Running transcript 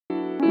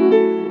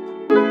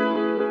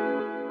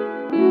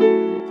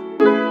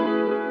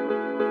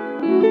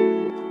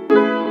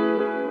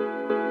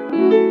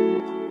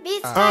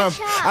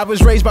I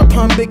was raised by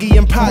Pun, Biggie,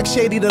 and Pac.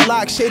 Shady the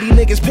lock, shady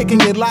niggas picking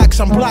your locks.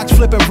 I'm blocks,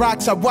 flipping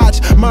rocks. I watch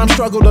mom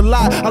struggled a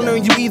lot. I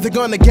learned you either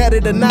gonna get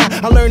it or not.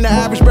 I learned the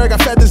average bird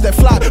got feathers that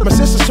flop. My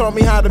sisters taught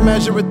me how to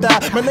measure a thigh.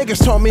 My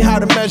niggas taught me how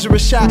to measure a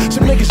shot.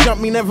 Some niggas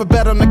jump me, never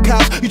bet on the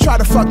cops. You try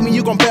to fuck me,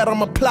 you gon' bet on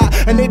my plot.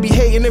 And they be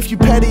hating if you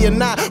petty or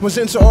not. Was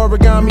into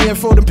origami and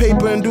folding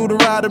paper and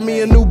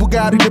Deuteronomy. A new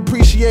Bugatti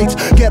depreciates.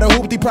 Get a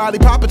hoopty, probably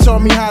Papa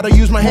taught me how to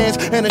use my hands.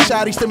 And a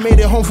shotty still made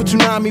it home for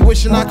tsunami.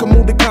 Wishing I could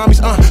move the commies.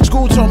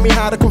 School taught me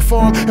how to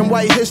conform and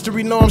white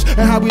history norms.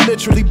 And how we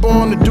literally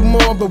born to do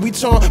more. But we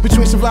torn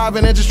between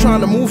surviving and just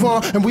trying to move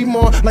on. And we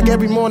mourn like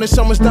every morning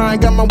someone's dying.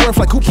 Got my worth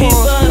like coupons. Keep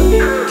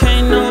up,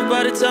 can't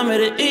nobody tell me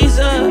to ease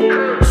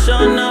up.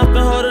 Showing up and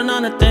holding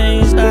on to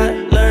things I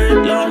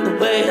learned along the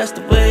way. That's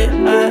the way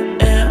I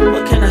am.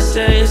 What can I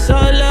say? It's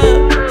all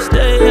love.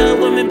 Stay up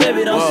with me,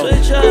 baby, don't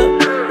switch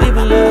up. We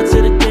belong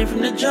to the game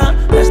from the jump.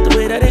 That's the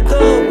way that it go.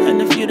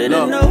 And if you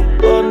didn't know,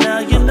 well now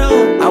you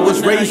know. I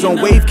was raised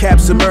on wave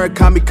caps and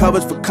Murakami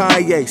covers for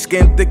Kanye.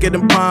 Skin thicker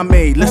than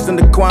pomade, listen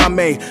to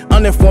Kwame.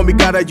 Uninformed, we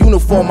got a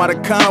uniform out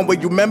of Conway.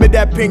 You remember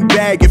that pink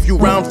bag if you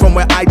round from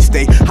where I'd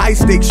stay. High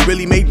stakes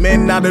really made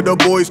men out of the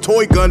boys.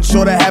 Toy guns,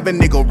 sure to have a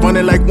nigga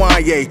running like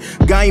Wanye.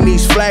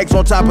 Guyanese flags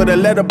on top of the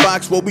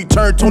letterbox. Where we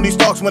turned Tony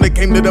Starks when it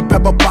came to the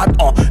pepper pot.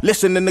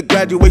 Listening to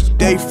graduation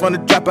day from the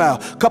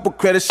dropout. Couple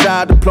credits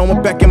shy,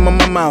 diploma back in my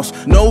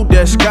mouth. No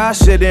desk, I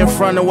sit in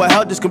front of what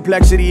held this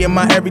complexity in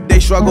my everyday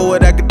struggle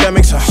with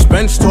academics.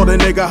 Spence taught a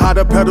nigga how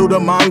to pedal the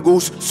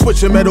mongoose.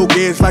 Switching metal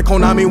gears like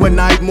Konami when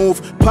I'd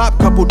move. Pop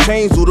couple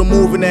chains, do the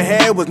move in the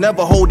head. Was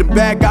never holding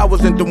back, I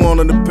wasn't the one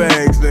on the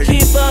bags, nigga.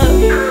 Keep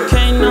up,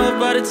 can't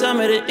nobody tell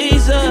me to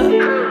ease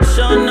up.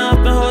 Showing up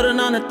and holding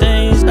on to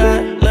things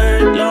I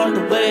learned along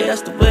the way.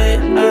 That's the way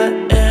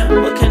I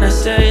am. What can I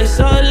say? It's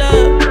all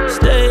love.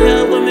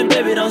 Stay up with me,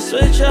 baby, don't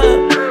switch up.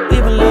 We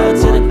belong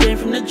to the game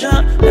from the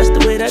jump. That's the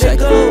way that it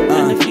go.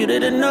 And if you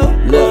didn't know,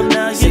 well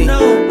now you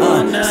know.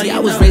 I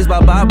was raised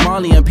by Bob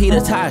Marley and Peter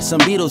Tosh. Some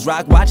Beatles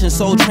rock, watching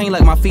Soul Train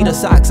like my feet are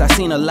socks. I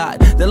seen a lot,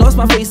 then lost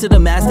my face to the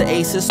master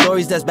aces.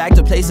 Stories that's back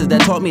to places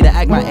that taught me to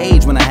act my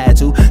age when I had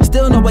to.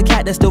 Still know a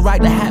cat that still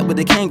rock the hat with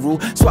the kangaroo.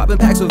 Swapping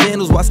packs with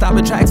vandals while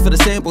stopping tracks for the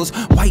samples.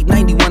 White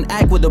 91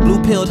 act with a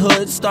blue pilled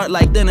hood. Start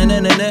like then and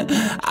then and then.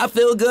 I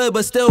feel good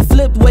but still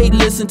flipped. Wait,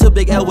 listen to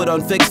Big L with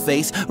unfixed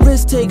face.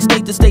 Wrist take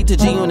state to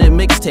G-Unit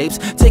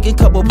mixtapes. Taking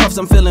couple puffs,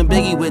 I'm feeling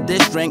Biggie with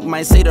this drink.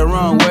 Might say the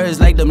wrong words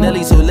like them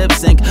Nellies who lip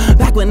sync.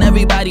 Back when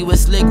everybody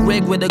was Slick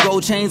Rick with the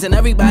gold chains, and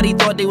everybody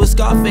thought they was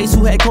Scarface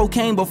who had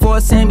cocaine before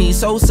Sammy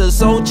Sosa.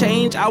 Soul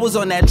Change, I was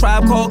on that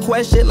Tribe Called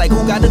Quest shit like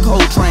who got the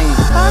cold train.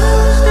 Thought it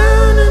was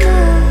down and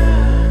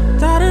out,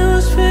 thought it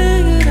was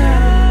figured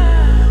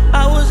out.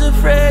 I was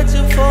afraid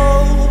to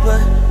fold,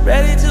 but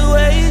ready to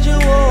wage a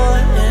war.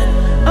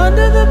 And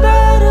under the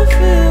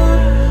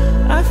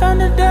battlefield, I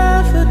found a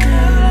daffodil.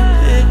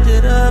 I picked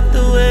it up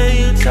the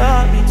way you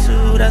taught me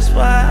to. That's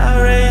why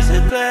I raise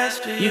a glass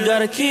to you. You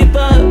gotta keep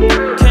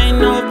up, can't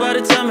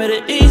nobody tell me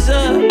to ease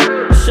up.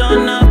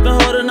 Showing up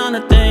and holding on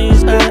to things